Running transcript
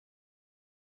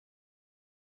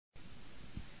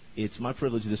It's my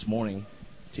privilege this morning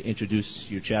to introduce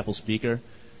your chapel speaker.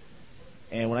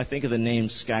 And when I think of the name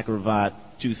Scott Gravatt,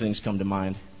 two things come to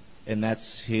mind. And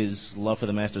that's his love for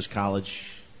the Master's College,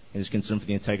 and his concern for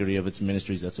the integrity of its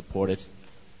ministries that support it,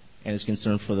 and his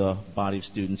concern for the body of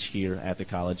students here at the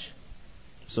college.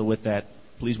 So with that,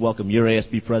 please welcome your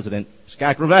ASB president,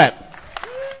 Scott Gravatt.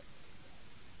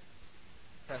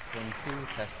 Test, 1, 2,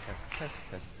 test.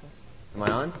 Am I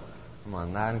on? I'm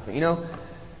on loud and clear. You know,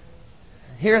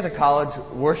 here at the college,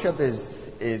 worship is,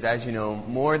 as you know,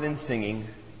 more than singing.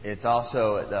 It's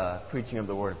also the preaching of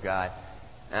the Word of God.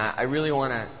 I really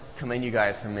want to commend you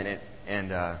guys for a minute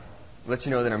and let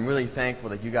you know that I'm really thankful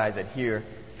that you guys adhere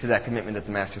to that commitment that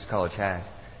the Master's College has.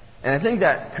 And I think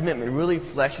that commitment really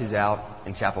fleshes out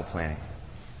in chapel planning.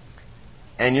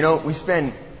 And you know, we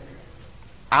spend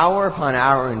hour upon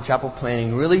hour in chapel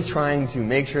planning really trying to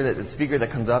make sure that the speaker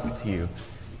that comes up to you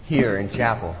here in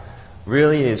chapel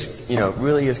really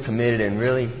is committed and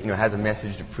really, has a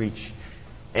message to preach.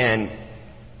 And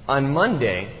on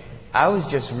Monday, I was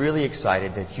just really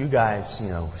excited that you guys,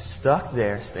 stuck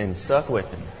there and stuck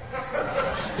with him.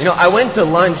 I went to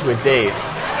lunch with Dave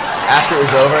after it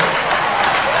was over,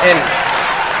 and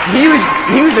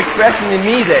he was expressing to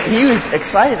me that he was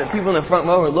excited that people in the front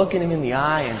row were looking him in the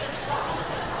eye, and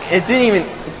he didn't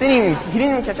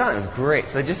even catch on. It was great.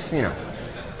 So just,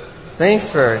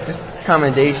 thanks for just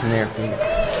commendation there for me.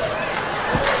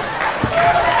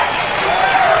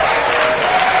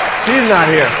 He's not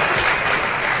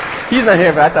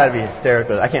here, but I thought it'd be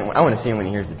hysterical. I want to see him when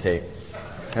he hears the tape.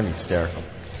 That'd be hysterical.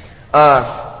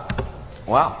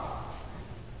 Wow.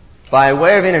 By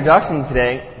way of introduction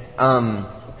today, I'm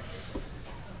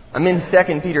in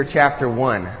 2 Peter chapter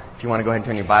 1, if you want to go ahead and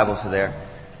turn your Bibles to there.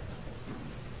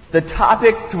 The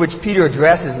topic to which Peter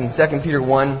addresses in 2 Peter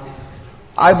 1,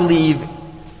 I believe,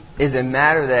 is a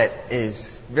matter that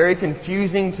is very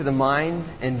confusing to the mind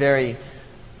and very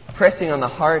pressing on the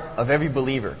heart of every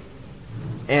believer.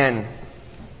 And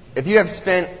if you have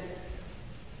spent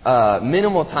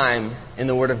minimal time in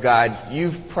the Word of God,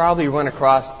 you've probably run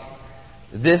across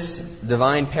this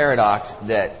divine paradox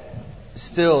that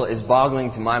still is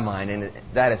boggling to my mind, and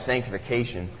that is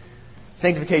sanctification.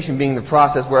 Sanctification being the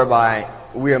process whereby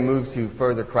we are moved to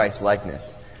further Christ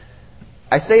likeness.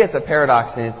 I say it's a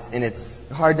paradox, and it's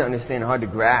hard to understand and hard to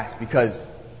grasp because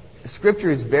Scripture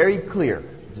is very clear.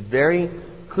 It's very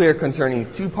clear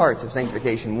concerning two parts of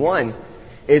sanctification. One,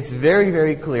 it's very,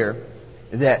 very clear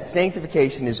that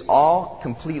sanctification is all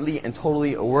completely and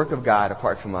totally a work of God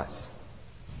apart from us.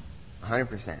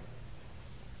 100%.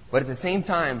 But at the same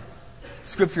time,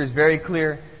 Scripture is very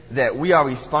clear that we are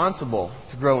responsible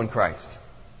to grow in Christ,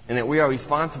 and that we are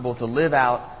responsible to live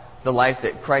out the life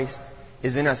that Christ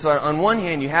is in us. So on one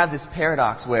hand, you have this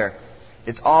paradox where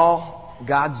it's all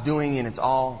God's doing and it's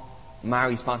all my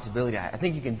responsibility. I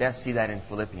think you can best see that in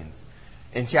Philippians.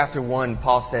 In chapter 1,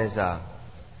 Paul says,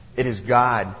 it is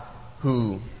God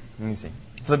who,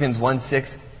 Philippians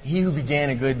 1:6, he who began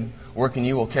a good work in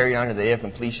you will carry it on to the day of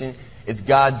completion. It's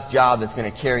God's job that's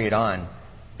going to carry it on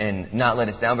and not let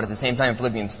us down. But at the same time, in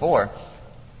Philippians 4,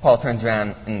 Paul turns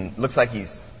around and looks like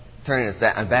he's turning his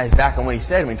back on what he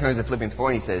said when he turns to Philippians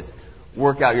 4 and he says,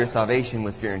 work out your salvation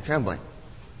with fear and trembling.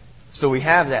 So we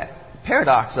have that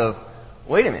paradox of,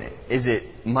 wait a minute, is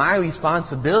it my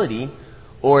responsibility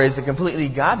or is it completely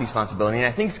God's responsibility? And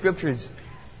I think Scripture is,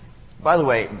 by the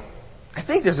way, I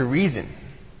think there's a reason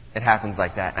it happens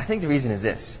like that. I think the reason is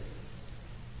this.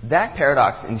 That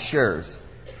paradox ensures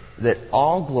that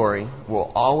all glory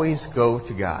will always go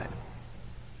to God.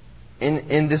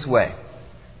 In this way,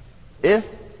 if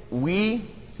we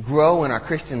grow in our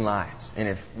Christian lives, and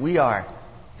if we are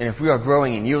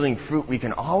growing and yielding fruit, we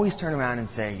can always turn around and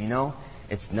say,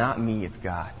 it's not me, it's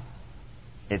God.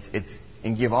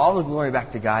 And give all the glory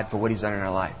back to God for what He's done in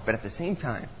our life. But at the same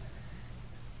time,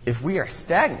 if we are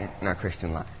stagnant in our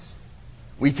Christian lives,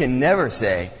 we can never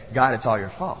say, God, it's all your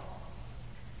fault.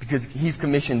 Because He's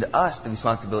commissioned us the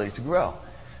responsibility to grow.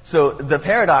 So the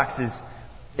paradox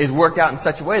is worked out in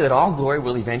such a way that all glory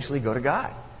will eventually go to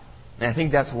God. And I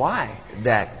think that's why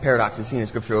that paradox is seen in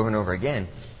Scripture over and over again.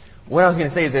 What I was going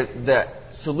to say is that the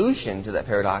solution to that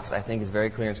paradox, I think, is very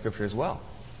clear in Scripture as well.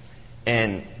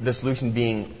 And the solution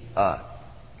being a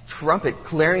trumpet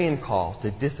clarion call to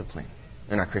discipline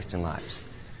in our Christian lives.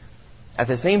 At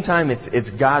the same time, it's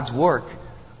God's work.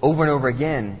 Over and over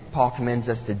again, Paul commends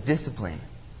us to discipline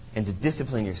and to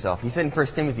discipline yourself. He said in 1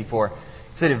 Timothy 4, he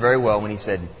said it very well when he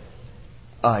said,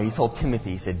 he told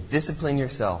Timothy, he said, discipline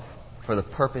yourself for the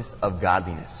purpose of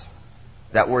godliness.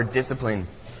 That word discipline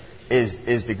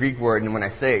is the Greek word, and when I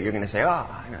say it, you're going to say,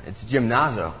 it's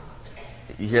gymnazo.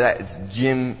 You hear that? It's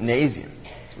gymnasium.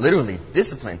 literally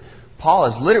discipline. Paul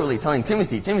is literally telling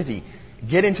Timothy,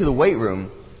 get into the weight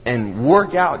room and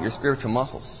work out your spiritual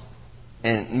muscles.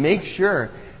 And make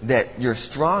sure that you're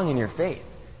strong in your faith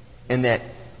and that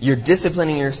you're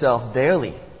disciplining yourself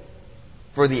daily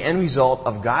for the end result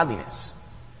of godliness.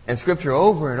 And Scripture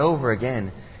over and over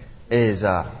again is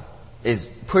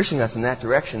pushing us in that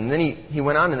direction. And then he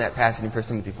went on in that passage in 1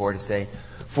 Timothy 4 to say,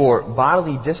 for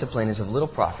bodily discipline is of little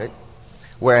profit,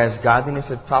 whereas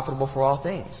godliness is profitable for all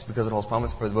things, because it holds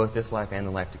promise for both this life and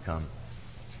the life to come.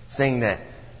 Saying that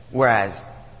whereas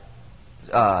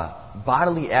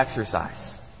bodily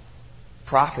exercise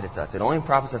profits us, it only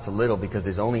profits us a little because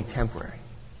it's only temporary.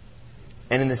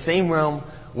 And in the same realm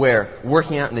where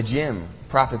working out in the gym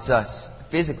profits us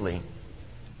physically,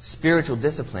 spiritual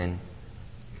discipline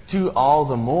to all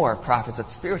the more profits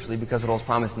us spiritually, because it holds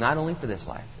promise not only for this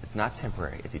life, it's not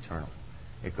temporary, it's eternal.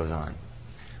 It goes on.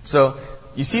 So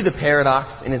you see the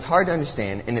paradox, and it's hard to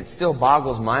understand, and it still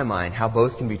boggles my mind how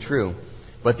both can be true.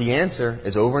 But the answer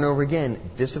is over and over again,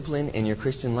 discipline in your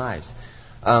Christian lives.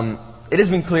 It has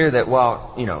been clear that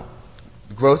while,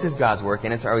 growth is God's work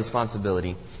and it's our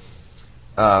responsibility,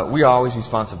 we are always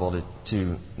responsible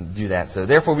to do that. So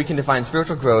therefore we can define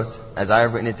spiritual growth, as I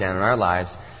have written it down in our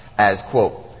lives, as,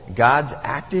 quote, God's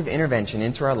active intervention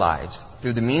into our lives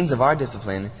through the means of our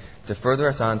discipline to further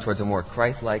us on towards a more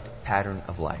Christ-like pattern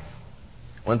of life.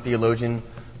 One theologian,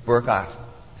 Burkhoff,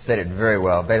 said it very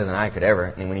well, better than I could ever,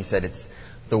 and when he said it's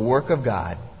the work of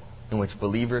God in which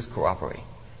believers cooperate.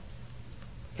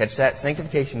 Catch that?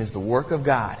 Sanctification is the work of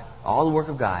God, all the work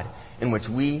of God, in which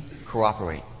we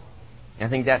cooperate. And I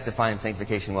think that defines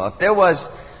sanctification well. If there was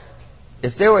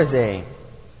a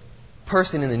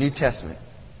person in the New Testament,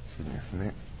 excuse me for a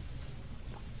minute.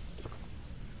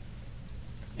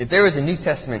 If there was a New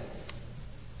Testament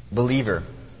believer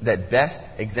that best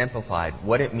exemplified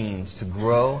what it means to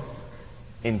grow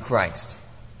in Christ,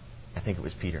 I think it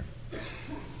was Peter.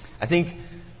 I think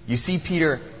you see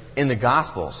Peter in the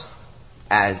Gospels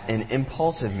as an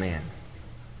impulsive man,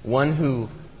 one who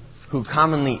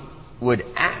commonly would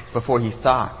act before he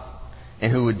thought,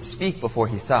 and who would speak before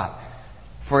he thought.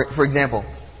 For example,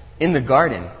 in the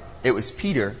garden, it was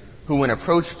Peter who, when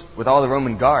approached with all the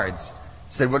Roman guards,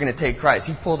 said, we're going to take Christ.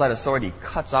 He pulls out a sword, he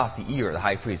cuts off the ear of the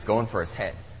high priest, going for his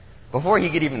head. Before he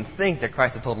could even think that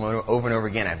Christ had told him over and over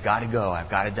again, I've got to go, I've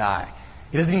got to die.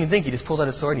 He doesn't even think, he just pulls out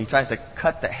a sword and he tries to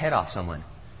cut the head off someone.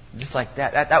 Just like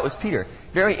that. That was Peter.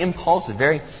 Very impulsive,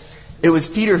 it was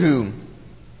Peter who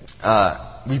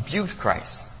rebuked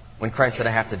Christ when Christ said,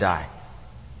 I have to die.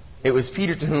 It was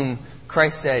Peter to whom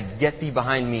Christ said, get thee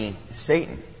behind me,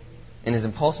 Satan, in his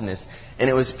impulsiveness. And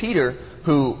it was Peter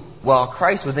who, while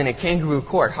Christ was in a kangaroo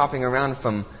court hopping around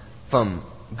from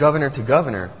governor to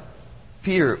governor,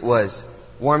 Peter was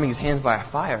warming his hands by a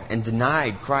fire and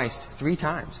denied Christ 3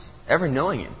 times, ever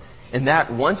knowing him. And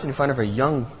that once in front of a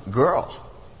young girl.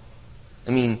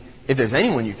 I mean, if there's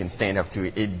anyone you can stand up to,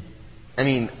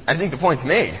 I think the point's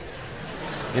made.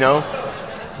 The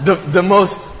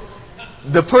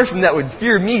person that would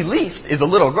fear me least is a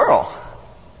little girl.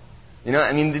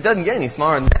 It doesn't get any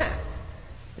smaller than that.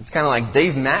 It's kind of like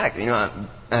Dave Maddox,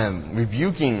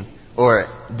 rebuking or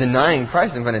denying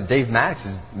Christ in front of Dave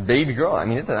Maddox's baby girl. I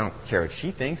don't care what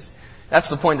she thinks. That's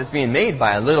the point that's being made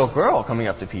by a little girl coming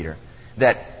up to Peter.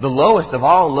 That the lowest of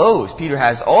all lows, Peter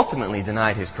has ultimately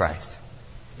denied his Christ.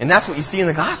 And that's what you see in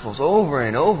the Gospels over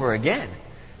and over again.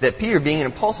 That Peter being an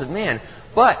impulsive man.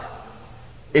 But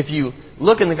if you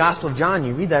look in the Gospel of John,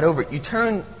 you read that over, you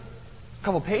turn a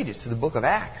couple pages to the book of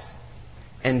Acts.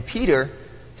 And Peter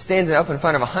stands up in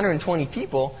front of 120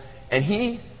 people and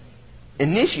he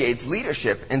initiates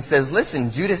leadership and says,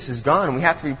 listen, Judas is gone and we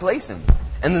have to replace him.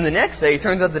 And then the next day, it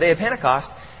turns out the day of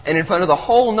Pentecost, and in front of the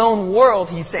whole known world,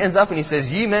 he stands up and he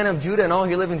says, ye men of Judah and all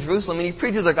who live in Jerusalem, and he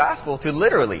preaches the gospel to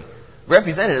literally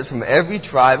representatives from every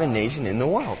tribe and nation in the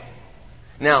world.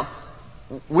 Now,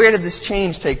 where did this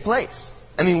change take place?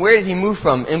 Where did he move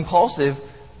from impulsive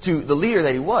to the leader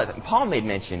that he was? And Paul made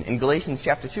mention in Galatians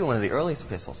chapter 2, one of the earliest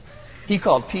epistles. He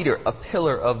called Peter a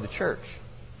pillar of the church.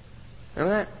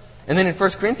 Remember that? And then in 1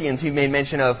 Corinthians, he made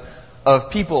mention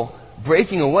of people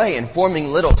breaking away and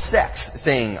forming little sects,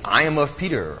 saying, I am of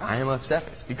Peter, I am of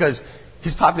Cephas. Because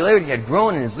his popularity had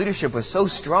grown and his leadership was so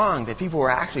strong that people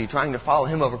were actually trying to follow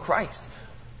him over Christ.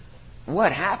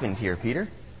 What happened here, Peter?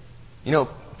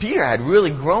 Peter had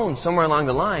really grown somewhere along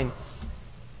the line.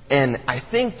 And I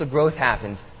think the growth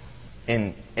happened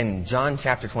in John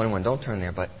chapter 21. Don't turn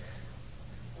there, but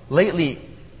lately,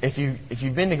 if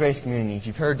you've been to Grace Community, if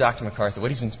you've heard Dr. MacArthur,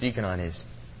 what he's been speaking on is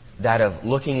that of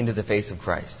looking into the face of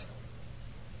Christ.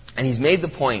 And he's made the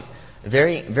point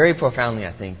very, very profoundly,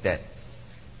 I think, that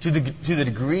To the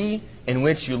degree in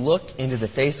which you look into the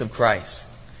face of Christ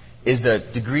is the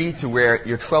degree to where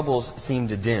your troubles seem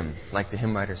to dim, like the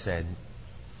hymn writer said.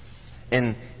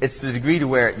 And it's the degree to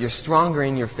where you're stronger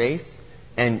in your faith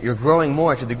and you're growing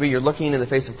more to the degree you're looking into the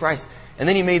face of Christ. And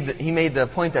then he made the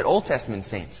point that Old Testament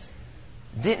saints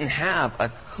didn't have a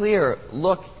clear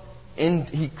look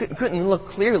he couldn't look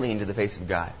clearly into the face of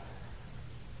God.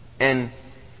 And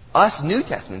us New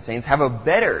Testament saints have a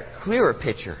better, clearer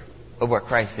picture of what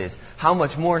Christ is. How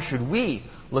much more should we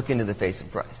look into the face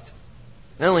of Christ?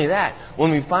 Not only that, when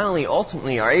we finally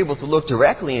ultimately are able to look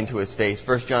directly into His face,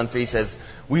 1 John 3 says,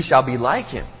 we shall be like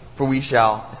Him, for we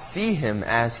shall see Him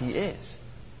as He is.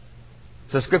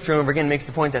 So Scripture over again makes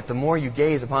the point that the more you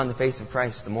gaze upon the face of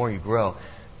Christ, the more you grow.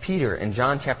 Peter, in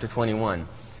John chapter 21,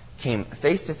 came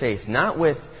face to face, not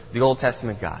with the Old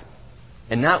Testament God,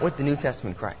 and not with the New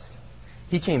Testament Christ.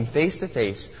 He came face to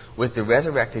face with the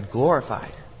resurrected,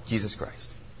 glorified Jesus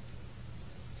Christ.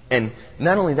 And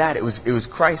not only that, it was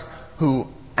Christ who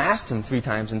asked him 3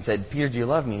 times and said, Peter, do you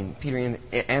love me? And Peter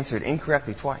answered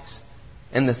incorrectly twice.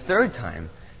 And the 3rd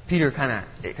time, Peter kind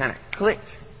of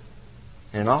clicked.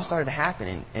 And it all started to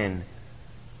happen.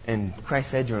 And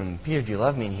Christ said to him, Peter, do you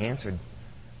love me? And he answered,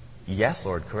 yes,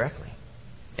 Lord, correctly.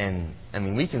 And, I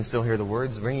mean, we can still hear the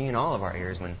words ringing in all of our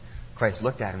ears when Christ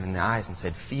looked at him in the eyes and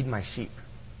said, feed my sheep.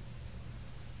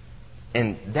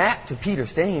 And that, to Peter,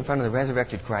 standing in front of the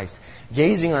resurrected Christ,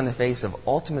 gazing on the face of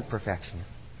ultimate perfection,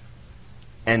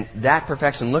 and that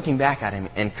perfection looking back at him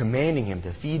and commanding him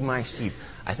to feed my sheep,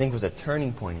 I think was a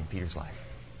turning point in Peter's life.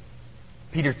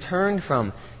 Peter turned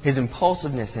from his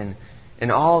impulsiveness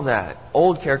and all the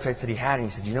old characteristics that he had, and he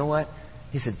said, you know what?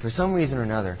 He said, for some reason or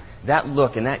another, that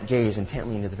look and that gaze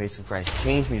intently into the face of Christ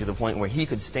changed me to the point where he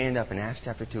could stand up in Acts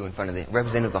chapter 2 in front of the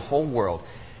representative of the whole world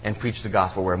and preach the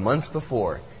gospel, where months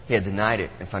before he had denied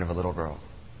it in front of a little girl.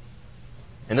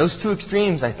 And those 2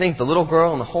 extremes, I think, the little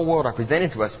girl and the whole world, are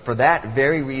presented to us for that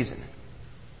very reason.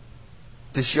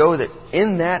 To show that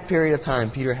in that period of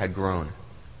time, Peter had grown.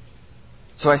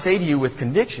 So I say to you with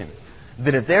conviction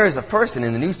that if there is a person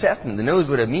in the New Testament that knows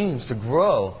what it means to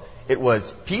grow, it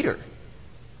was Peter.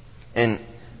 And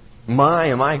am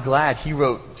I glad he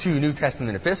wrote 2 New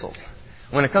Testament epistles.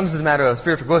 When it comes to the matter of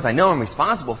spiritual growth, I know I'm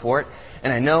responsible for it,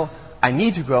 and I know I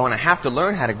need to grow, and I have to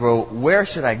learn how to grow. Where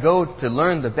should I go to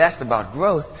learn the best about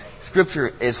growth?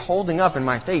 Scripture is holding up in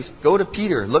my face. Go to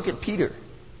Peter. Look at Peter.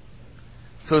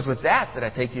 So it's with that I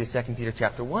take you to 2 Peter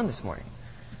chapter 1 this morning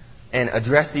and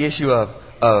address the issue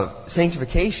of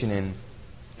sanctification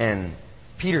and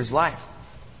Peter's life.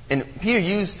 And Peter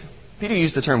used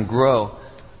the term grow,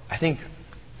 I think,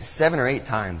 7 or 8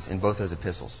 times in both those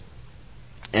epistles.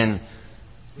 And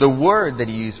the word that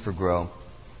he used for grow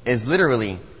is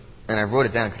literally, and I wrote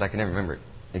it down because I can never remember it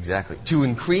exactly, to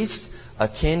increase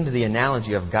akin to the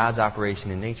analogy of God's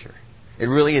operation in nature. It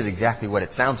really is exactly what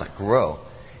it sounds like, grow.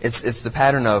 It's the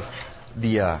pattern of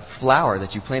the flower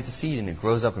that you plant the seed and it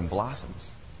grows up and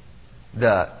blossoms.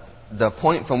 The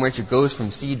point from which it goes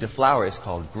from seed to flower is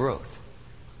called growth.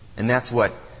 And that's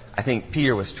what I think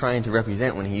Peter was trying to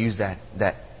represent when he used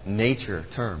that nature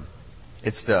term.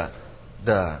 It's the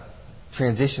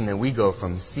transition that we go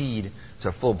from seed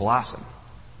to full blossom,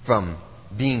 from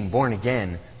being born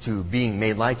again to being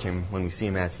made like Him when we see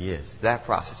Him as He is. That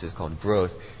process is called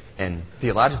growth, and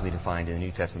theologically defined in the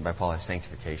New Testament by Paul as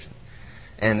sanctification.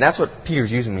 And that's what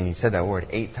Peter's using when he said that word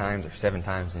 8 times or 7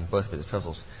 times in both of his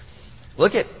epistles.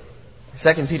 Look at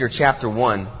 2 Peter chapter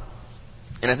 1,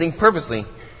 and I think purposely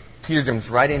Peter jumps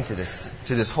right into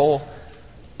this whole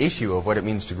issue of what it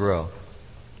means to grow.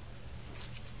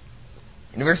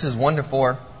 In verses 1 to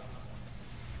 4,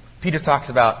 Peter talks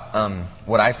about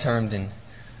what I've termed in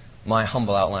my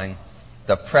humble outline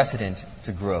the precedent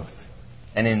to growth.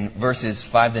 And in verses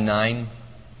 5 to 9,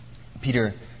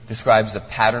 Peter describes the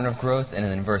pattern of growth, and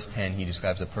then in verse 10, he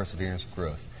describes the perseverance of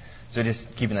growth. So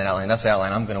just keeping that outline. That's the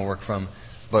outline I'm going to work from,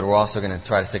 but we're also going to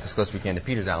try to stick as close as we can to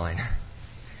Peter's outline.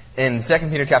 In 2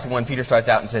 Peter chapter 1, Peter starts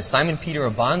out and says, Simon Peter,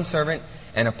 a bondservant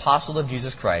and apostle of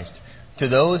Jesus Christ, to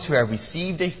those who have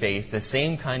received a faith the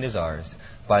same kind as ours,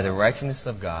 by the righteousness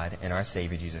of God and our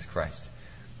Savior Jesus Christ.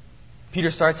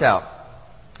 Peter starts out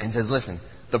and says, listen,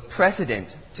 the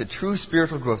precedent to true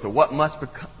spiritual growth, or what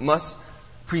must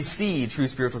precede true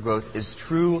spiritual growth, is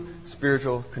true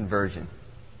spiritual conversion.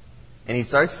 And he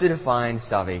starts to define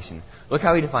salvation. Look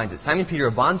how he defines it. Simon Peter,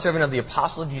 a bondservant of the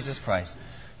apostle of Jesus Christ,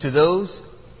 to those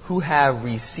who have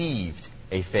received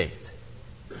a faith.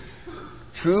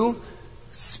 True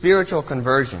spiritual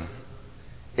conversion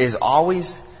is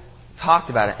always talked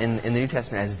about in the New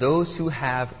Testament as those who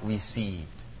have received.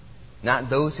 Not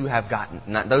those who have gotten,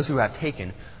 not those who have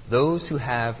taken, those who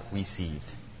have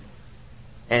received.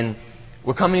 And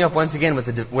we're coming up once again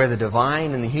with where the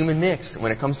divine and the human mix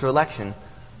when it comes to election.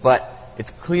 But it's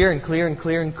clear and clear and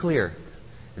clear and clear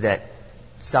that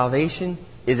salvation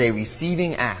is a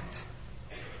receiving act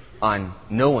on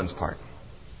no one's part.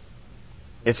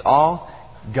 It's all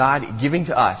God giving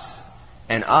to us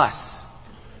and us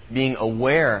being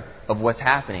aware of what's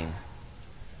happening,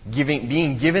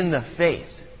 being given the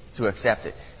faith to accept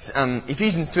it.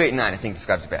 Ephesians 2:8-9 I think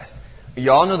describes it best.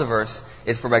 You all know the verse.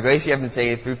 It's for by grace you have been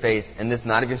saved through faith, and this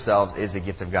not of yourselves, it is a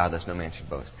gift of God, lest no man should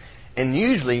boast. And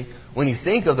usually, when you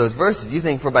think of those verses, you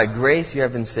think, for by grace you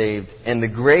have been saved, and the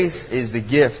grace is the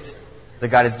gift that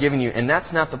God has given you. And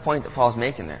that's not the point that Paul's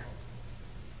making there.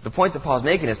 The point that Paul's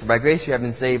making is, for by grace you have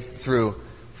been saved through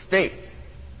faith.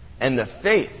 And the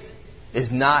faith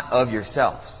is not of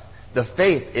yourselves. The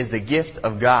faith is the gift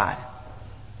of God,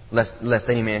 lest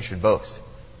any man should boast.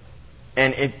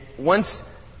 And once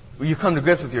you come to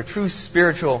grips with your true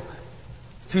spiritual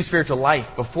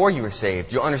life before you were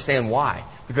saved, you'll understand why.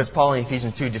 Because Paul in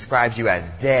Ephesians 2 describes you as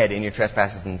dead in your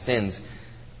trespasses and sins.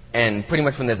 And pretty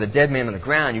much when there's a dead man on the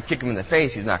ground, you kick him in the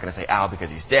face, he's not going to say, ow,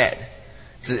 because he's dead.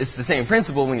 It's the same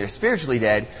principle. When you're spiritually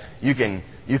dead, you can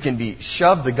be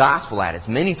shoved the gospel at as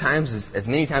many times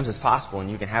as possible, and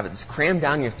you can have it crammed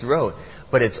down your throat.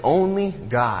 But it's only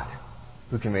God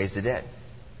who can raise the dead.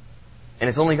 And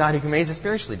it's only God who can raise the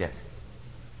spiritually dead.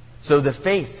 So the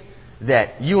faith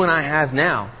that you and I have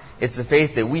now, it's the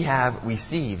faith that we have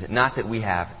received, not that we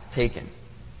have taken.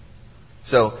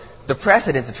 So the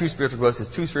precedent of true spiritual growth is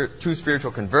true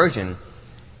spiritual conversion.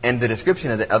 And the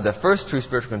description of the first true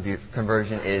spiritual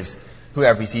conversion is who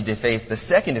have received a faith. The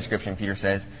second description, Peter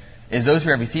says, is those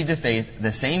who have received a faith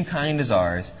the same kind as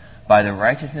ours by the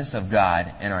righteousness of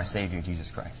God and our Savior Jesus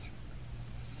Christ.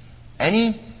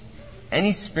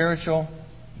 Any spiritual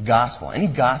gospel, any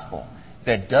gospel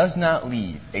that does not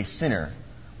leave a sinner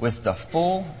with the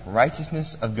full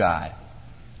righteousness of God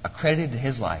accredited to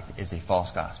his life is a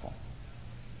false gospel.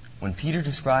 When Peter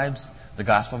describes the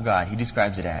gospel of God, he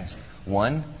describes it as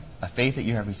 1, a faith that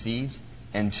you have received,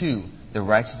 and 2, the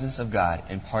righteousness of God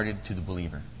imparted to the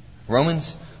believer.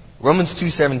 Romans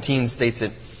 2:17 states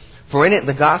it, for in it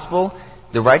the gospel,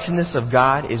 the righteousness of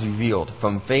God is revealed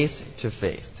from faith to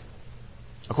faith.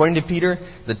 According to Peter,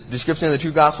 the description of the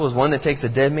true gospel is one that takes a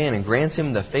dead man and grants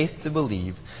him the faith to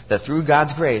believe that through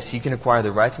God's grace he can acquire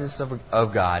the righteousness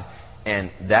of God, and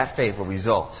that faith will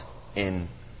result in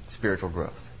spiritual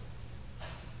growth.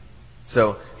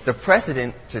 So, the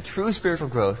precedent to true spiritual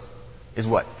growth is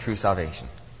what? True salvation.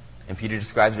 And Peter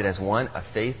describes it as 1, a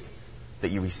faith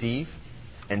that you receive,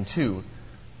 and 2,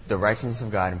 the righteousness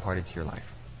of God imparted to your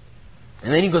life.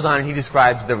 And then he goes on and he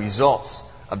describes the results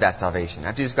of that salvation.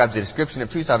 After he describes the description of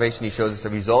true salvation, he shows us the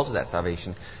results of that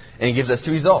salvation. And he gives us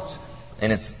 2 results.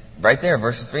 And it's right there,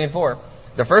 verses 3 and 4.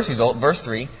 The first result, verse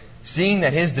 3, seeing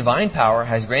that his divine power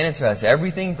has granted to us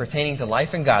everything pertaining to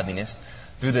life and godliness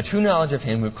through the true knowledge of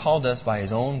him who called us by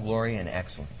his own glory and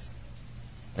excellence.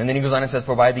 And then he goes on and says,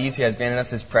 for by these he has granted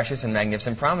us his precious and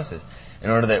magnificent promises,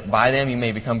 in order that by them you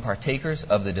may become partakers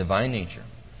of the divine nature.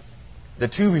 The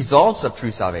 2 results of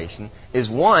true salvation is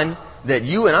 1, that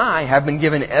you and I have been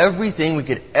given everything we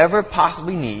could ever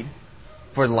possibly need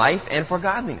for life and for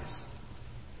godliness.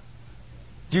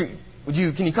 Can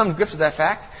you come to grips with that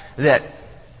fact? That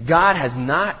God has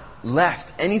not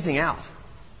left anything out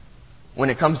when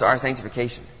it comes to our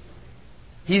sanctification.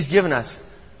 He's given us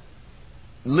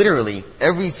literally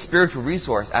every spiritual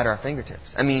resource at our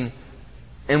fingertips. I mean,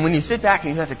 and when you sit back and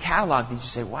you start to catalog these, you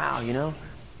say, wow,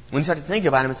 when you start to think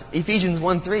about him, it's Ephesians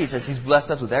 1:3 says he's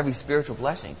blessed us with every spiritual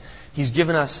blessing. He's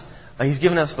given us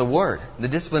the Word, the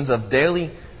disciplines of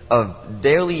daily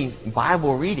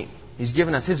Bible reading. He's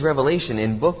given us his revelation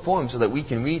in book form so that we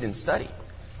can read and study.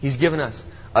 He's given us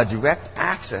a direct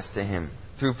access to him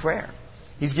through prayer.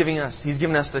 He's given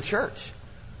us the church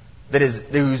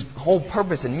whose whole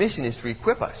purpose and mission is to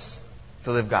equip us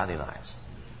to live godly lives.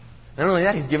 Not only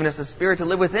that, he's given us the Spirit to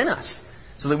live within us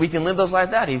so that we can live those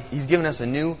lives out. He's given us a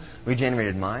new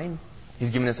regenerated mind.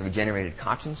 He's given us a regenerated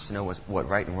conscience to know what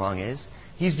right and wrong is.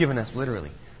 He's given us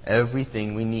literally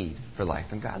everything we need for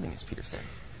life and godliness, Peter said.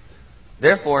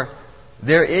 Therefore,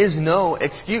 there is no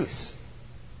excuse.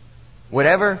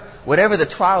 Whatever the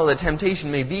trial or the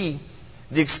temptation may be,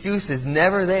 the excuse is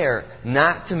never there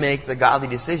not to make the godly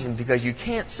decision, because you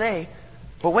can't say,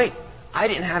 but wait, I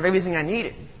didn't have everything I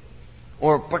needed.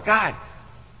 Or, but God,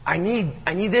 I need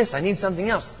this, I need something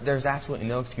else. There's absolutely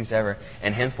no excuse ever.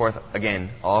 And henceforth, again,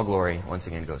 all glory once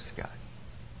again goes to God.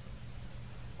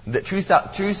 The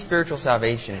true spiritual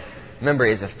salvation, remember,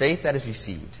 is a faith that is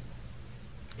received.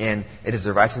 And it is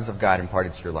the righteousness of God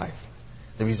imparted to your life.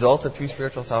 The results of true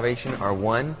spiritual salvation are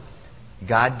 1,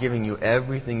 God giving you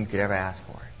everything you could ever ask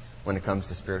for when it comes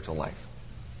to spiritual life.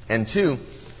 And 2,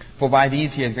 for by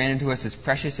these He has granted to us His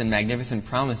precious and magnificent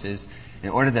promises, in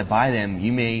order that by them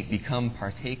you may become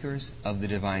partakers of the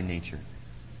divine nature,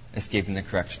 escaping the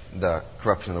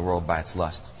corruption of the world by its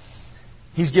lusts.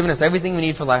 He's given us everything we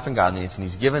need for life and godliness, and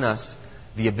He's given us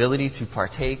the ability to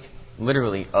partake,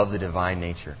 literally, of the divine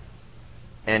nature.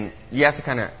 And you have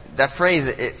to that phrase,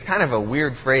 it's kind of a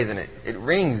weird phrase, and it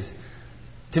rings.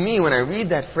 To me, when I read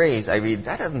that phrase,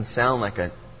 that doesn't sound like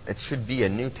it should be a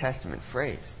New Testament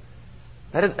phrase.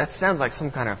 That sounds like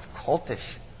some kind of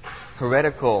cultish,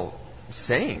 heretical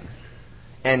saying.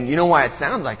 And you know why it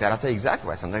sounds like that? I'll tell you exactly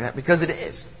why it sounds like that. Because it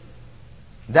is.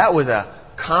 That was a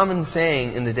common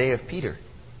saying in the day of Peter.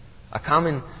 A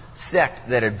common sect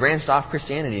that had branched off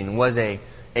Christianity and was a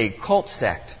cult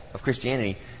sect of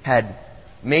Christianity had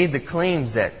made the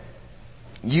claims that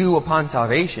you, upon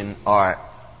salvation, are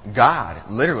God,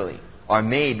 literally, are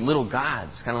made little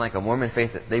gods, kind of like a Mormon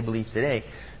faith that they believe today,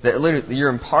 that literally you're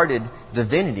imparted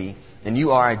divinity and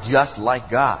you are just like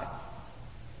God.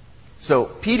 So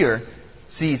Peter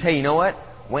sees, hey, you know what?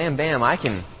 Wham bam, I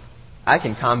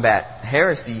can combat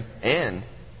heresy and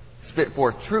spit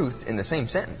forth truth in the same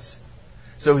sentence.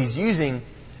 So he's using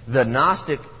the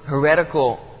Gnostic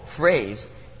heretical phrase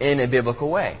in a biblical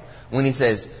way. When he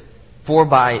says, for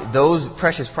by those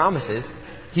precious promises,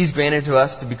 He's granted to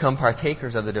us to become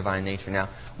partakers of the divine nature. Now,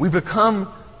 we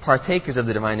become partakers of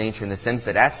the divine nature in the sense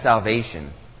that at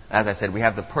salvation, as I said, we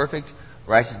have the perfect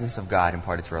righteousness of God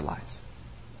imparted to our lives.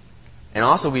 And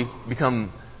also we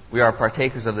are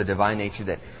partakers of the divine nature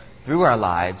that through our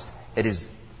lives, it is,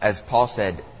 as Paul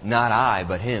said, not I,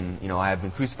 but Him. I have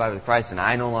been crucified with Christ, and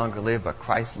I no longer live, but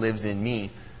Christ lives in me.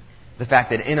 The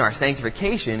fact that in our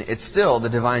sanctification, it's still the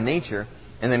divine nature.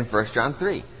 And then 1 John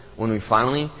 3, when we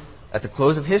finally, at the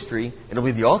close of history, it'll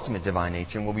be the ultimate divine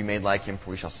nature, and we'll be made like Him,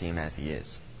 for we shall see Him as He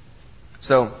is.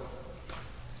 So,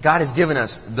 God has given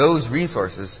us those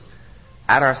resources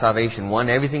at our salvation. 1,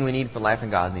 everything we need for life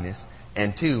and godliness.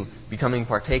 And 2, becoming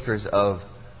partakers of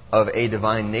a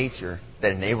divine nature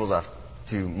that enables us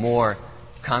to more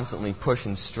constantly push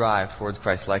and strive towards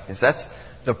Christ's likeness. That's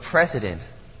the precedent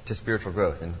to spiritual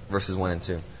growth in verses 1 and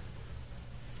 2.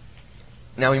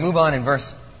 Now we move on in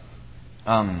verse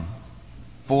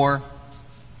 4,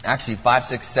 actually 5,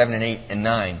 6, 7, and 8, and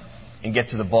 9, and get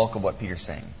to the bulk of what Peter's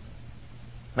saying.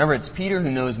 Remember, it's Peter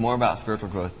who knows more about spiritual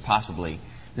growth, possibly,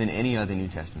 than any other New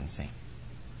Testament saint.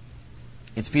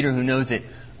 It's Peter who knows it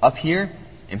up here,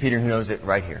 and Peter who knows it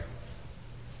right here.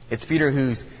 It's Peter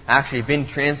who's actually been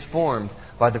transformed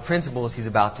by the principles he's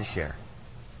about to share.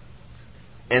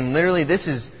 And literally, this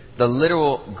is the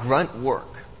literal grunt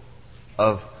work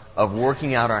of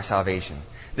working out our salvation.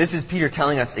 This is Peter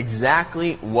telling us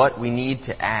exactly what we need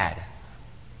to add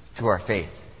to our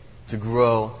faith to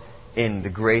grow in the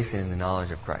grace and in the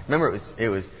knowledge of Christ. Remember, it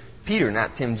was Peter,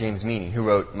 not Tim James Meany, who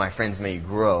wrote, "My friends, may you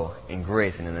grow in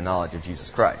grace and in the knowledge of Jesus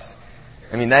Christ."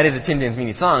 I mean, that is a Tim James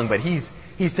Meany song, but he's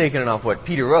taken it off what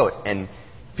Peter wrote. And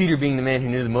Peter, being the man who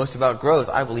knew the most about growth,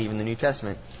 I believe, in the New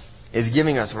Testament, is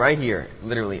giving us right here,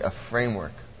 literally, a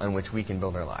framework on which we can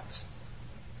build our lives.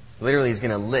 Literally, he's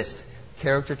going to list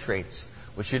character traits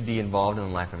which should be involved in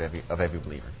the life of every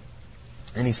believer.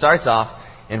 And he starts off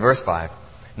in verse 5.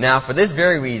 Now, for this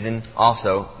very reason,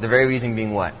 also, the very reason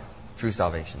being what? True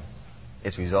salvation.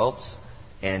 Its results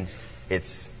and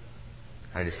its,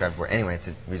 how do I describe it? Anyway, it's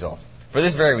a result. For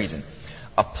this very reason,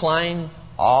 applying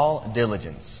all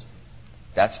diligence.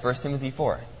 That's 1 Timothy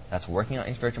 4. That's working out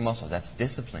your spiritual muscles. That's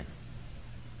discipline.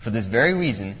 For this very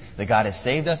reason, that God has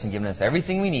saved us and given us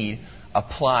everything we need,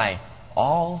 apply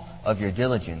all of your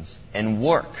diligence and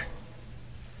work.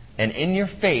 And in your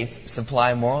faith,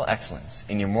 supply moral excellence.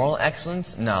 In your moral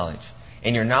excellence, knowledge.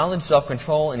 In your knowledge,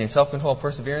 self-control. In your self-control,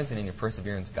 perseverance. And in your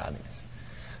perseverance, godliness.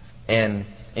 And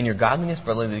in your godliness,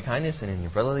 brotherly kindness. And in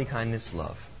your brotherly kindness,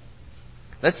 love.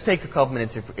 Let's take a couple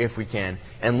minutes, if we can,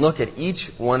 and look at each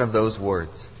one of those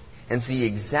words and see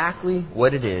exactly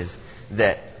what it is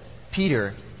that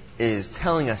Peter is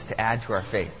telling us to add to our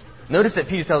faith. Notice that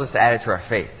Peter tells us to add it to our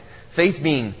faith. Faith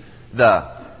being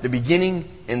the beginning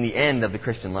and the end of the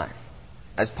Christian life.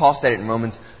 As Paul said it in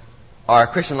Romans, our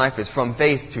Christian life is from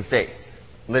faith to faith.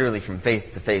 Literally from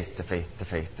faith to faith to faith to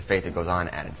faith to faith. It goes on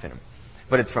ad infinitum.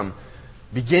 But it's from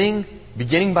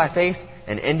beginning by faith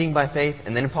and ending by faith.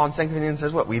 And then Paul in 2 Corinthians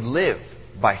says what? We live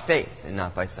by faith and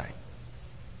not by sight.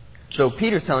 So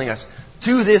Peter's telling us,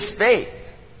 to this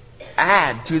faith,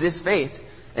 add to this faith.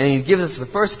 And he gives us the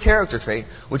first character trait,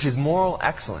 which is moral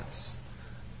excellence.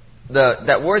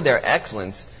 That word there,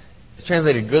 excellence, is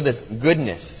translated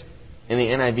goodness in the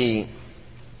NIV.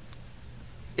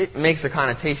 it makes the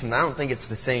connotation, but I don't think it's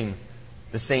the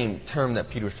same term that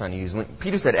Peter was trying to use. When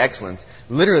Peter said excellence,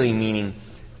 literally meaning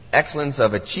excellence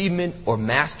of achievement or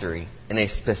mastery in a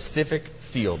specific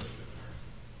field.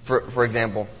 For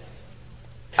example,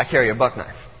 I carry a buck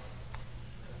knife.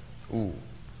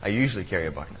 I usually carry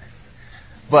a buck knife.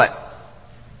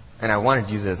 And I wanted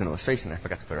to use it as an illustration, I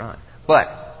forgot to put it on.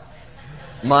 But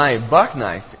my buck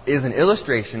knife is an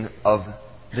illustration of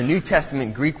the New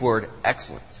Testament Greek word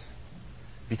excellence.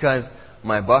 Because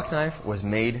my buck knife was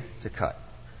made to cut.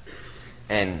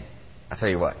 And I'll tell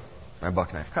you what, my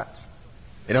buck knife cuts.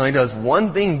 It only does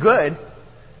one thing good,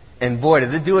 and boy,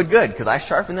 does it do it good, because I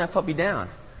sharpen that puppy down.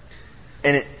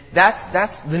 And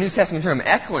that's the New Testament term,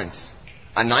 excellence.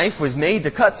 A knife was made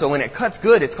to cut, so when it cuts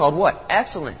good, it's called what?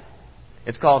 Excellent.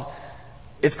 It's called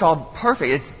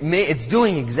perfect. It's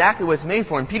doing exactly what it's made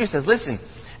for. And Peter says, listen,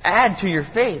 add to your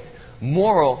faith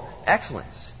moral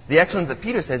excellence. The excellence that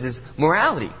Peter says is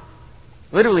morality.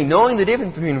 Literally knowing the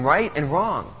difference between right and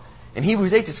wrong. And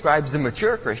Hebrews 8 describes the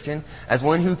mature Christian as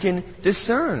one who can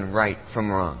discern right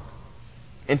from wrong.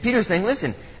 And Peter's saying,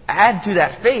 listen, add to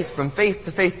that faith, from faith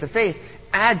to faith to faith,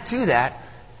 add to that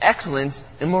excellence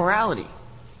in morality.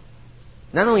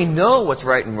 Not only know what's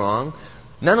right and wrong,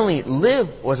 not only live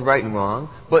what's right and wrong,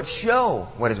 but show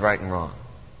what is right and wrong.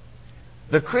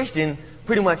 The Christian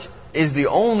pretty much is the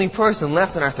only person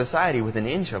left in our society with an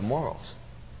inch of morals.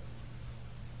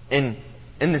 In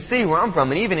the city where I'm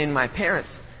from, and even in my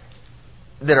parents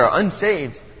that are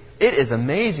unsaved, it is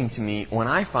amazing to me when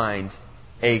I find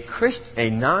a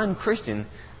non-Christian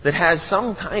that has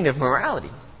some kind of morality.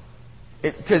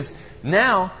 Because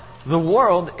now the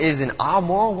world is an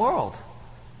amoral world.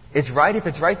 It's right if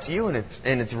it's right to you, and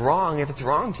it's wrong if it's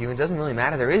wrong to you. It doesn't really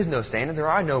matter. There is no standard. There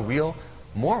are no real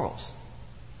morals.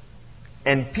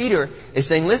 And Peter is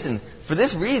saying, listen, for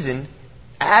this reason,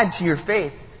 add to your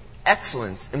faith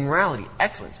excellence and morality.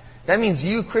 Excellence. That means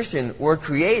you, Christian, were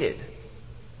created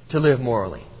to live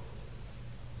morally.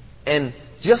 And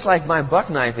just like my buck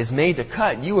knife is made to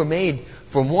cut, you were made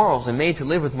for morals and made to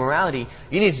live with morality.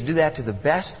 You need to do that to the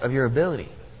best of your ability.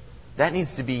 That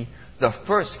needs to be the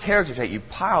first character trait you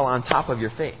pile on top of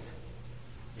your faith,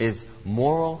 is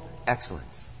moral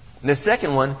excellence. And the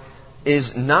second one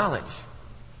is knowledge.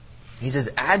 He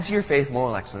says, add to your faith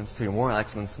moral excellence, to your moral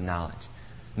excellence knowledge.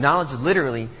 Knowledge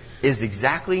literally is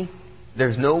exactly,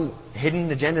 there's no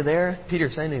hidden agenda there.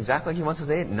 Peter's saying exactly like he wants to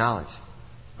say it, knowledge.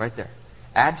 Right there.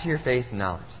 Add to your faith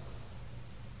knowledge.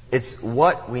 It's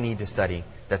what we need to study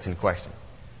that's in question.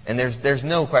 And there's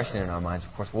no question in our minds,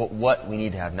 of course, what we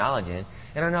need to have knowledge in.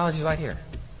 And our knowledge is right here.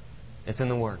 It's in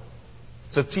the Word.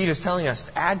 So Peter's telling us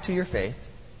to add to your faith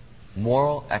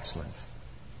moral excellence.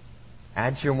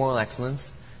 Add to your moral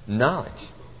excellence knowledge.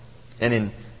 And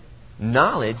in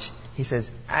knowledge, he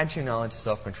says, add to your knowledge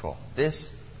self-control.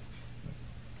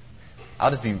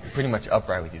 I'll just be pretty much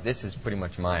upright with you. This is pretty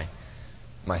much my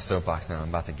soapbox now I'm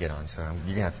about to get on, so you're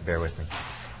going to have to bear with me.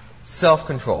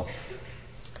 Self-control.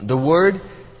 The word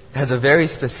has a very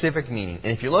specific meaning.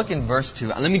 And if you look in verse 2,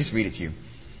 let me just read it to you.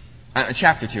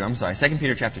 Chapter 2, 2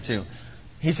 Peter chapter 2.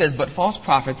 He says, but false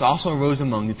prophets also arose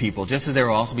among the people, just as there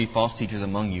will also be false teachers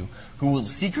among you, who will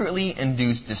secretly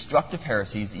induce destructive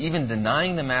heresies, even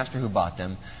denying the master who bought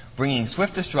them, bringing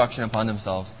swift destruction upon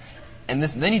themselves. And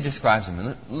then he describes them.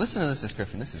 And listen to this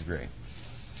description. This is great.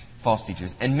 False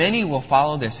teachers. And many will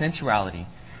follow their sensuality,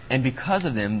 and because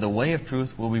of them the way of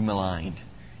truth will be maligned.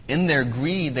 In their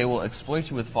greed they will exploit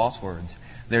you with false words.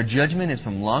 Their judgment is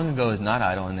from long ago is not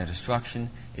idle, and their destruction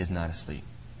is not asleep.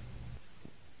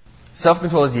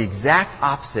 Self-control is the exact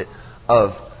opposite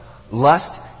of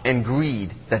lust and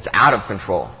greed that's out of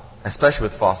control, especially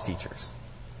with false teachers.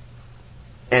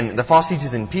 And the false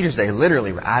teachers in Peter's day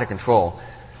literally were out of control.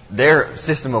 Their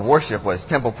system of worship was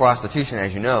temple prostitution,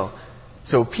 as you know.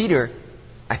 So Peter,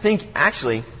 I think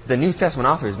actually the New Testament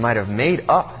authors might have made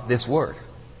up this word.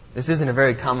 This isn't a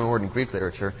very common word in Greek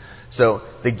literature. So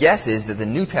the guess is that the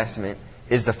New Testament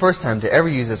is the first time to ever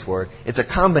use this word. It's a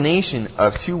combination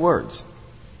of two words,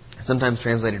 sometimes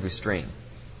translated restrain.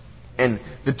 And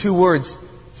the two words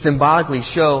symbolically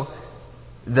show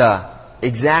the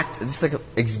exact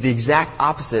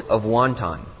opposite of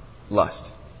wanton,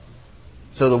 lust.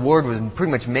 So the word was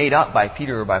pretty much made up by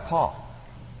Peter or by Paul.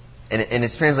 And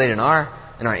it's translated in our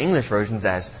English versions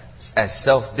as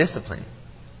self-discipline.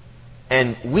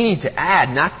 And we need to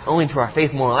add not only to our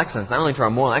faith moral excellence, not only to our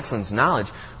moral excellence knowledge,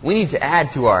 we need to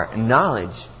add to our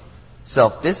knowledge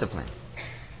self-discipline.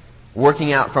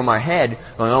 Working out from our head,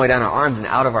 going all the way down our arms and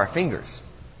out of our fingers.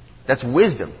 That's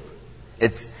wisdom.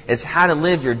 It's how to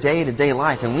live your day-to-day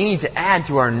life. And we need to add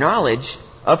to our knowledge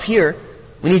up here,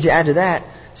 we need to add to that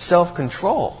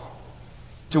self-control.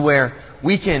 to where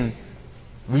we can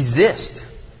resist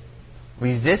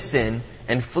sin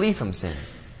and flee from sin,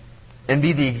 and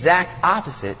be the exact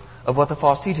opposite of what the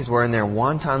false teachers were in their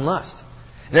wanton lust.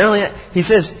 Not only that, he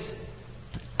says,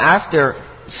 after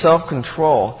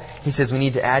self-control, he says we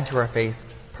need to add to our faith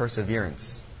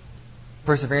perseverance.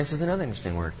 Perseverance is another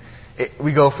interesting word.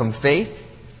 We go from faith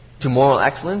to moral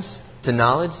excellence, to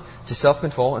knowledge, to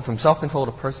self-control, and from self-control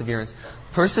to perseverance.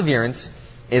 Perseverance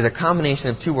is a combination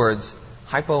of two words,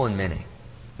 hypo and mene,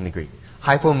 in the Greek.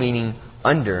 Hypo meaning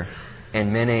under,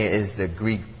 and mene is the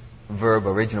Greek verb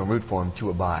original root form, to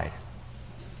abide.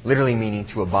 Literally meaning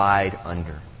to abide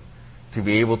under. To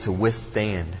be able to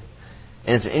withstand.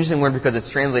 And it's an interesting word because it's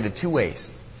translated two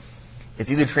ways.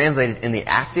 It's either translated in the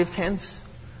active tense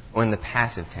or in the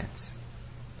passive tense.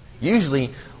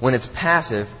 Usually, when it's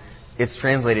passive, it's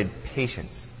translated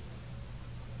patience.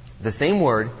 The same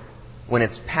word, when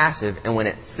it's passive and when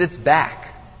it sits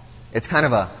back, it's kind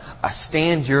of a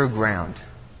stand your ground,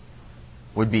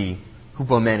 would be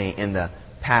hupomene in the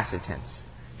passive tense.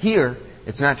 Here,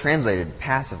 it's not translated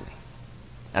passively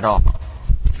at all.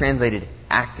 It's translated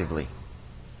actively.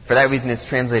 For that reason, it's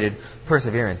translated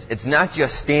perseverance. It's not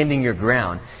just standing your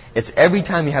ground. It's every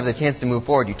time you have the chance to move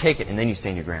forward, you take it and then you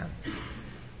stand your ground.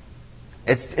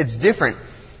 It's different.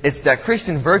 It's that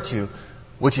Christian virtue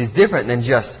which is different than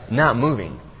just not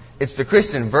moving. It's the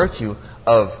Christian virtue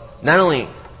of not only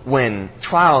when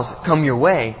trials come your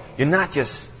way, you're not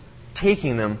just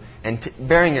taking them and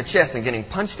bearing your chest and getting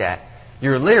punched at.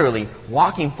 You're literally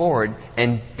walking forward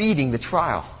and beating the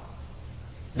trial.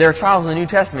 There are trials in the New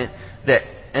Testament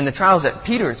and the trials that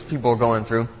Peter's people were going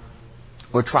through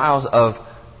were trials of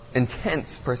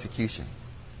intense persecution.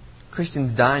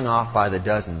 Christians dying off by the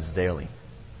dozens daily,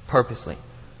 purposely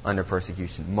under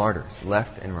persecution, martyrs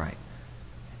left and right.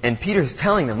 And Peter's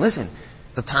telling them, listen,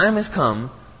 the time has come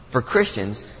for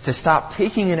Christians to stop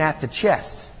taking it at the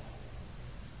chest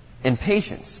in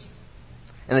patience.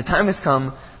 And the time has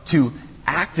come to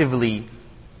actively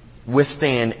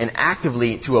withstand and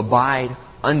actively to abide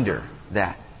under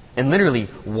that. And literally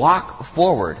walk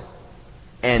forward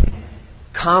and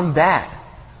combat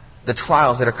the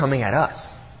trials that are coming at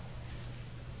us.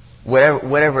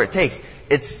 Whatever it takes.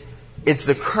 It's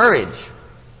the courage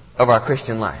of our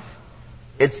Christian life.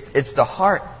 It's the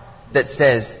heart that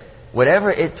says, whatever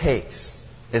it takes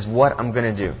is what I'm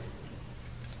going to do.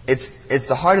 It's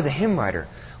the heart of the hymn writer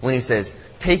when he says,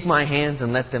 take my hands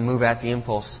and let them move at the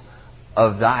impulse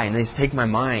of thy. And he says, take my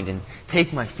mind and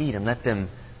take my feet and let them.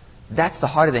 That's the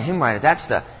heart of the hymn writer. That's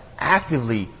the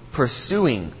actively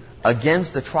pursuing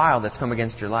against the trial that's come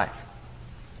against your life.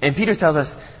 And Peter tells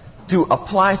us to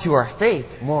apply to our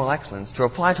faith moral excellence, to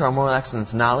apply to our moral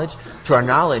excellence knowledge, to our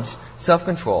knowledge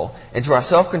self-control, and to our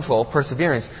self-control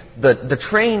perseverance. The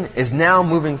train is now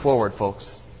moving forward,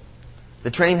 folks.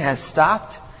 The train has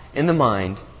stopped in the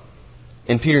mind,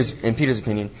 in Peter's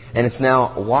opinion, and it's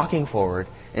now walking forward,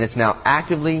 and it's now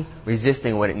actively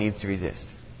resisting what it needs to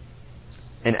resist.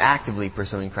 And actively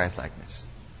pursuing Christ-likeness.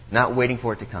 Not waiting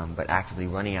for it to come, but actively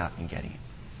running out and getting it.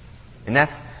 And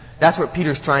that's what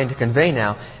Peter's trying to convey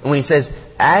now. And when he says,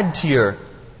 add to your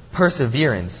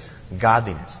perseverance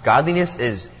godliness. Godliness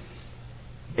is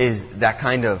that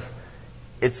kind of,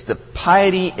 it's the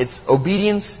piety, it's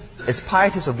obedience, it's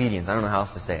pietous obedience. I don't know how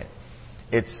else to say it.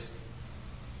 It's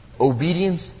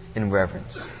obedience and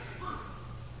reverence.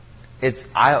 It's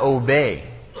I obey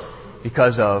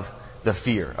because of the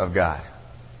fear of God.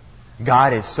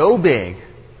 God is so big,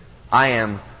 I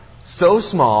am so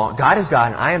small. God is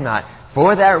God and I am not.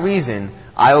 For that reason,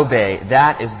 I obey.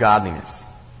 That is godliness.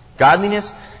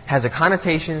 Godliness has a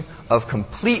connotation of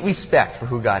complete respect for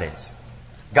who God is.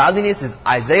 Godliness is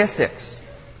Isaiah 6.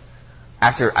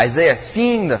 After Isaiah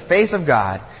seeing the face of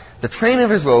God, the train of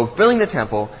his robe filling the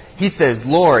temple, he says,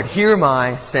 Lord, here am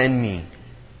I, send me.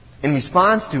 In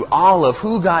response to all of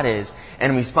who God is,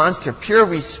 and in response to pure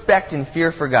respect and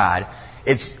fear for God,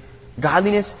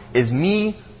 godliness is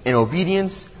me in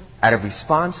obedience out of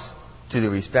response to the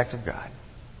respect of God.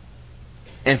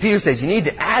 And Peter says you need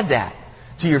to add that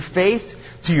to your faith,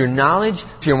 to your knowledge,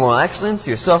 to your moral excellence, to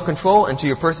your self-control, and to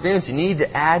your perseverance. You need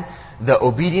to add the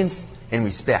obedience and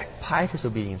respect, pietous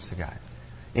obedience to God. And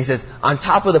he says, on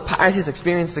top of the pietous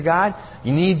experience to God,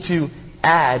 you need to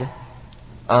add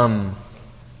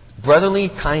brotherly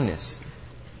kindness,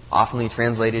 oftenly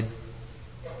translated,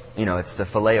 it's the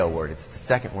phileo word. It's the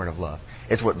second word of love.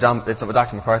 It's what Dr.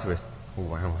 MacArthur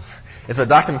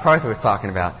was talking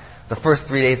about. The first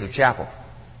 3 days of chapel.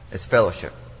 It's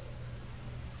fellowship.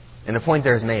 And the point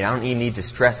there is made. I don't even need to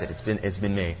stress it. It's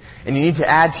been made. And you need to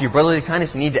add to your brotherly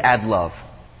kindness, you need to add love,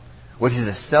 which is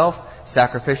a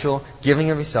self-sacrificial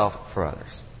giving of yourself for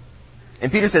others.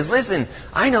 And Peter says, listen,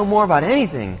 I know more about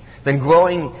anything than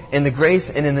growing in the grace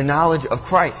and in the knowledge of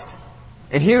Christ.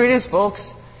 And here it is,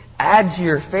 folks. Add to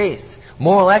your faith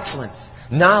moral excellence,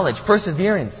 knowledge,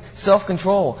 perseverance,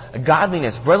 self-control,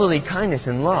 godliness, brotherly kindness,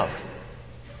 and love.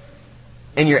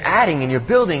 And you're adding and you're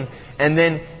building, and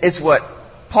then it's what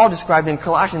Paul described in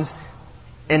Colossians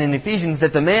and in Ephesians,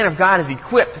 that the man of God is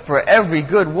equipped for every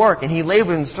good work, and he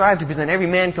labors and strives to present every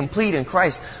man complete in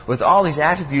Christ with all these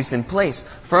attributes in place,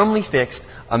 firmly fixed,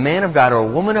 a man of God or a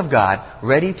woman of God,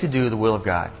 ready to do the will of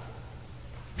God.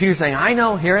 Peter's saying, I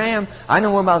know, here I am, I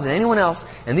know more about it than anyone else,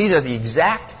 and these are the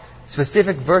exact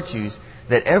specific virtues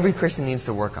that every Christian needs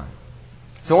to work on.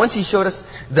 So once he showed us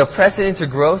the precedent to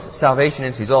growth, salvation,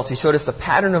 and its results, he showed us the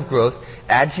pattern of growth,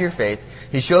 add to your faith.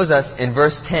 He shows us in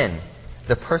verse 10,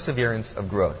 the perseverance of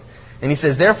growth. And he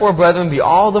says, therefore, brethren, be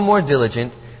all the more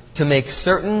diligent to make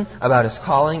certain about His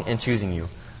calling and choosing you.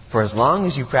 For as long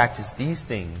as you practice these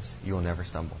things, you will never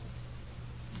stumble.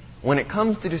 When it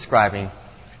comes to describing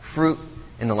fruit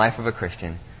in the life of a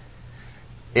Christian,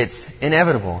 it's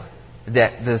inevitable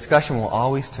that the discussion will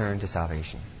always turn to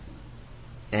salvation.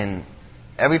 And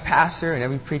every pastor and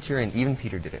every preacher and even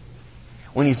Peter did it.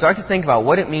 When you start to think about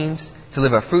what it means to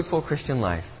live a fruitful Christian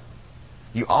life,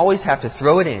 you always have to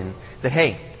throw it in that,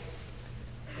 hey,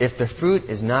 if the fruit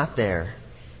is not there,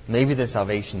 maybe the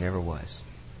salvation never was.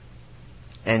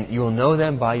 And you will know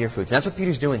them by your fruits. And that's what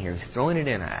Peter's doing here. He's throwing it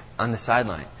in on the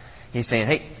sideline. He's saying,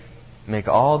 hey, make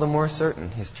all the more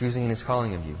certain His choosing and His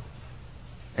calling of you.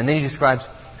 And then he describes,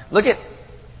 look at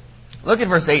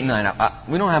verse 8 and 9.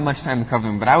 We don't have much time to cover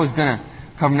them, but I was going to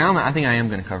cover them now. I think I am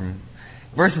going to cover them.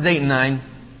 Verses 8 and 9,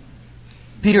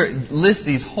 Peter lists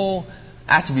these whole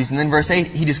attributes, and then verse 8,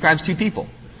 he describes two people.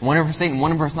 One in verse 8 and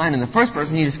one in verse 9. And the first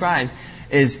person he describes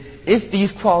is, if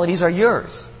these qualities are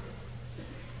yours.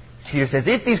 Peter says,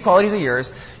 if these qualities are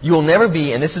yours, you will never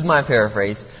be, and this is my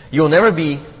paraphrase, you will never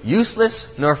be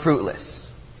useless nor fruitless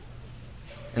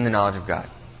in the knowledge of God.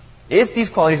 If these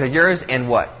qualities are yours, and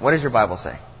what? What does your Bible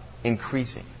say?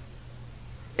 Increasing.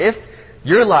 If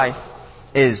your life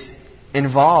is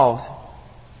involved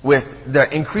with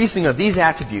the increasing of these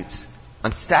attributes,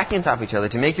 on stacking on top of each other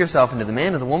to make yourself into the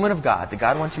man or the woman of God that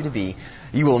God wants you to be,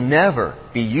 you will never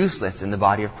be useless in the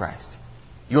body of Christ.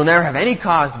 You will never have any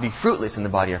cause to be fruitless in the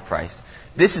body of Christ.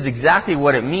 This is exactly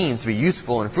what it means to be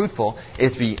useful and fruitful,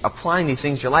 is to be applying these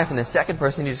things to your life. And the second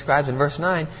person he describes in verse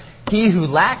 9, he who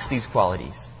lacks these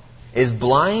qualities is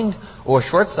blind or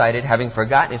short-sighted, having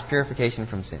forgotten his purification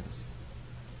from sins.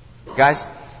 Guys,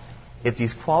 if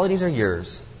these qualities are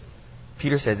yours,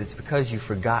 Peter says it's because you've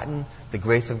forgotten the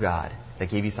grace of God that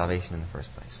gave you salvation in the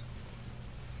first place.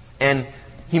 And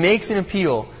he makes an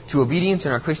appeal to obedience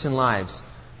in our Christian lives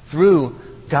through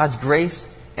God's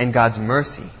grace and God's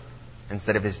mercy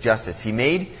instead of His justice. He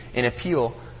made an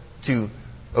appeal to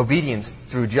obedience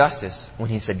through justice when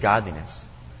he said godliness.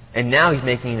 And now he's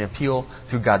making an appeal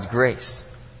through God's grace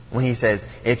when he says,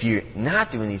 if you're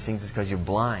not doing these things, it's because you're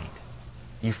blind.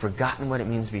 You've forgotten what it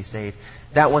means to be saved.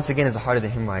 That, once again, is the heart of the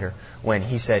hymn writer when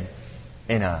he said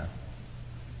in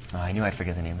I knew I'd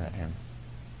forget the name of that hymn.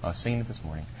 I was singing it this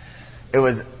morning. It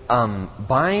was,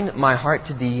 bind my heart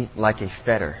to Thee like a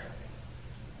fetter.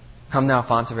 Come Thou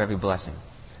fount of every blessing.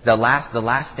 The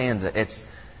last stanza, it's,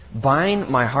 bind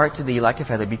my heart to Thee like a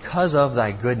feather because of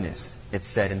Thy goodness. It's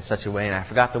said in such a way, and I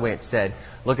forgot the way it's said.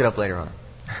 Look it up later on.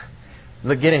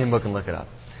 Get a hymn book and look it up.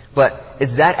 But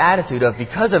it's that attitude of,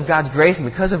 because of God's grace and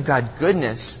because of God's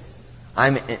goodness,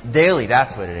 I'm daily,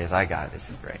 that's what it is. I got it. This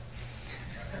is great.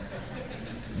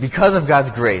 Because of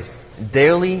God's grace,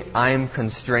 daily I am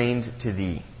constrained to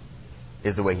Thee,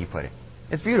 is the way he put it.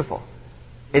 It's beautiful.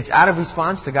 It's out of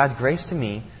response to God's grace to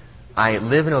me, I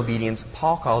live in obedience.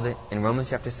 Paul called it, in Romans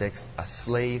chapter 6, a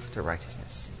slave to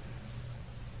righteousness.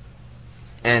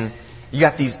 And you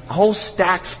got these whole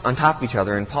stacks on top of each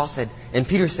other, and Paul said, and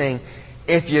Peter's saying,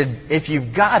 if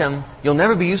you've got them, you'll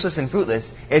never be useless and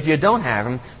fruitless. If you don't have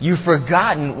them, you've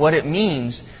forgotten what it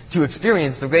means to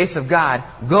experience the grace of God.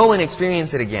 Go and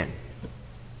experience it again.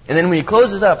 And then when he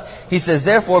closes up, he says,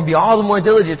 therefore, be all the more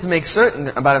diligent to make certain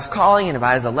about His calling and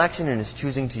about His election and His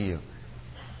choosing to you.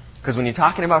 Because when you're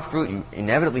talking about fruit, you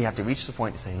inevitably have to reach the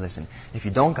point to say, listen, if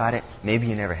you don't got it, maybe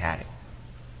you never had it.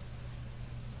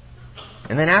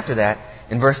 And then after that,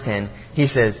 in verse 10, he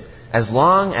says, as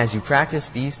long as you practice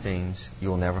these things, you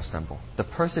will never stumble. The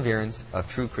perseverance of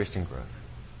true Christian growth.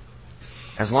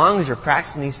 As long as you're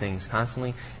practicing these things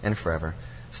constantly and forever,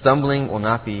 stumbling will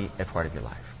not be a part of your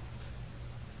life.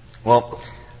 Well,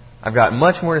 I've got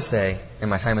much more to say, and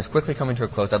my time is quickly coming to a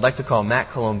close. I'd like to call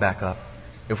Matt Cologne back up,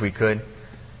 if we could.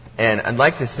 And I'd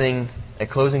like to sing a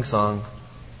closing song.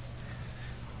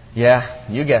 Yeah,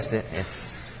 you guessed it.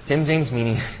 It's Tim James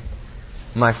Meany.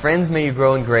 My friends, may you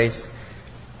grow in grace.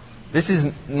 This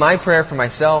is my prayer for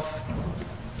myself,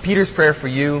 Peter's prayer for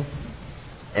you,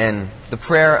 and the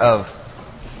prayer of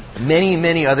many,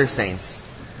 many other saints,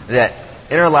 that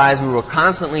in our lives we will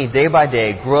constantly, day by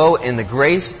day, grow in the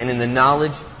grace and in the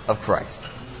knowledge of Christ.